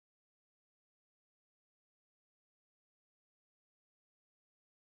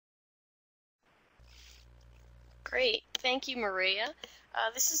Great. Thank you, Maria.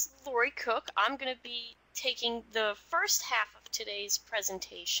 This is Lori Cook. I'm going to be taking the first half of today's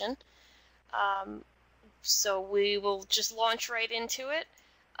presentation. So we will just launch right into it.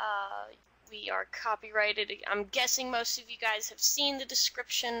 We are copyrighted. I'm guessing most of you guys have seen the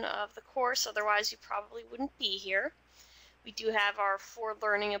description of the course, otherwise you probably wouldn't be here. We do have our 4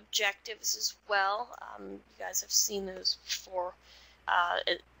 learning objectives as well. You guys have seen those before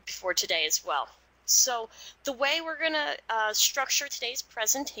today as well. So the way we're going to structure today's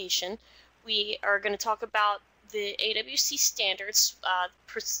presentation, we are going to talk about the AWC standards,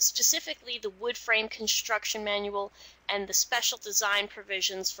 specifically the wood frame construction manual and the special design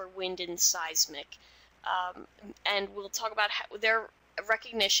provisions for wind and seismic. And we'll talk about their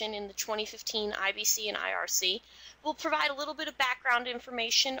recognition in the 2015 IBC and IRC. We'll provide a little bit of background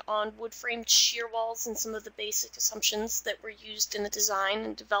information on wood-framed shear walls and some of the basic assumptions that were used in the design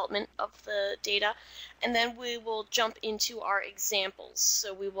and development of the data. And then we will jump into our examples.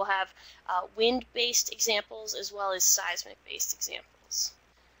 So we will have wind-based examples as well as seismic-based examples.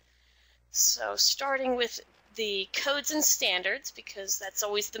 So starting with the codes and standards, because that's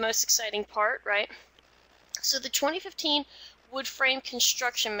always the most exciting part, right? So the 2015 Wood Frame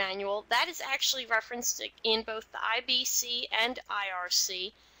Construction Manual, that is actually referenced in both the IBC and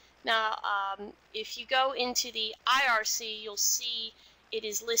IRC. Now, if you go into the IRC, you'll see it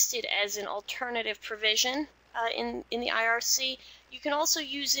is listed as an alternative provision in the IRC. You can also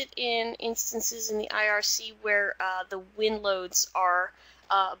use it in instances in the IRC where the wind loads are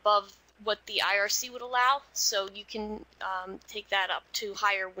above what the IRC would allow, so you can take that up to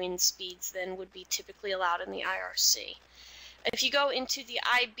higher wind speeds than would be typically allowed in the IRC. If you go into the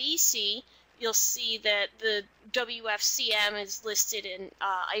IBC, you'll see that the WFCM is listed in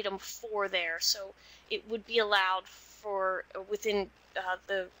item 4 there, so it would be allowed for within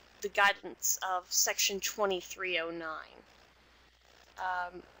the guidance of section 2309.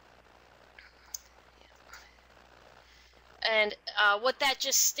 And what that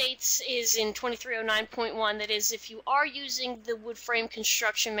just states is in 2309.1, that is, if you are using the wood frame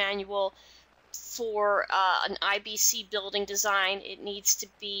construction manual for an IBC building design, it needs to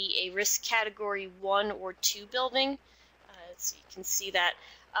be a risk category 1 or 2 building. So you can see that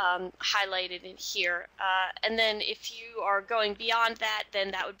highlighted in here. And then if you are going beyond that,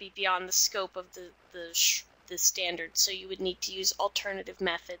 then that would be beyond the scope of the standard. So you would need to use alternative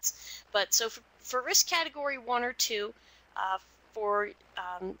methods. But so for risk category 1 or 2, for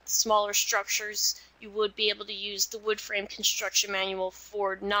smaller structures, you would be able to use the wood frame construction manual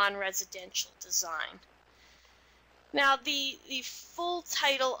for non-residential design. Now, the full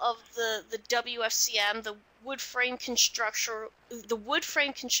title of the WFCM, the wood frame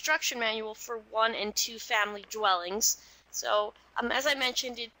construction manual for 1 and 2 family dwellings. So, as I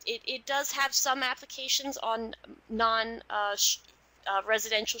mentioned, it does have some applications on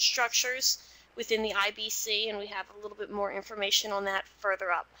non-residential structures within the IBC, and we have a little bit more information on that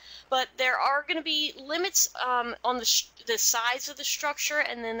further up. But there are going to be limits on the size of the structure,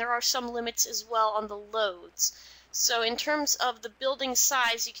 and then there are some limits as well on the loads. So in terms of the building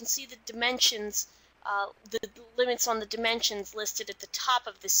size, you can see the dimensions, the limits on the dimensions listed at the top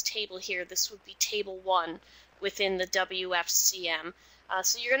of this table here. This would be table 1 within the WFCM.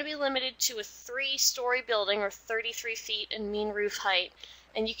 So you're going to be limited to a 3-story building, or 33 feet in mean roof height.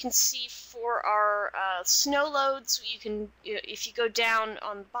 And you can see for our snow loads, you can, if you go down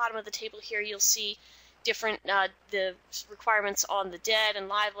on the bottom of the table here, you'll see different the requirements on the dead and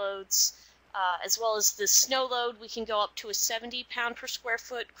live loads, as well as the snow load. We can go up to a 70 pound per square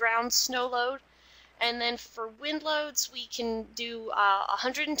foot ground snow load. And then for wind loads, we can do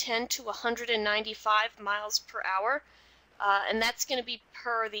 110 to 195 miles per hour. And that's going to be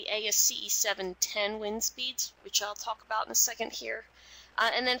per the ASCE 710 wind speeds, which I'll talk about in a second here.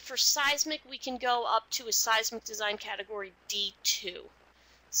 And then for seismic, we can go up to a seismic design category D2.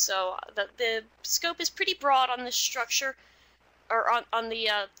 So the scope is pretty broad on this structure, or on the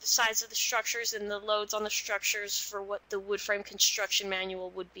size of the structures and the loads on the structures for what the wood frame construction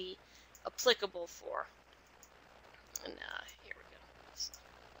manual would be applicable for. And here we go.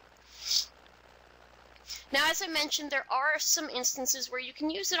 Now, as I mentioned, there are some instances where you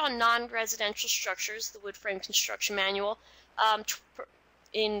can use it on non-residential structures, the wood frame construction manual.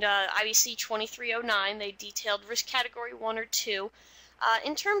 In IBC 2309, they detailed risk category 1 or 2.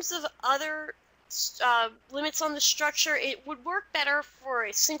 In terms of other limits on the structure, it would work better for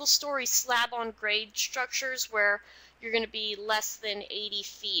a single-story slab-on-grade structures where you're going to be less than 80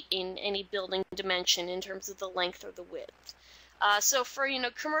 feet in any building dimension in terms of the length or the width. So for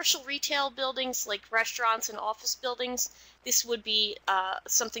commercial retail buildings like restaurants and office buildings, this would be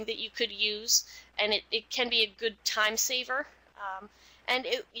something that you could use, and it can be a good time saver. And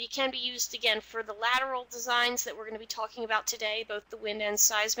it can be used again for the lateral designs that we're going to be talking about today, both the wind and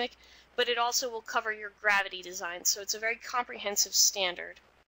seismic, but it also will cover your gravity design, so it's a very comprehensive standard.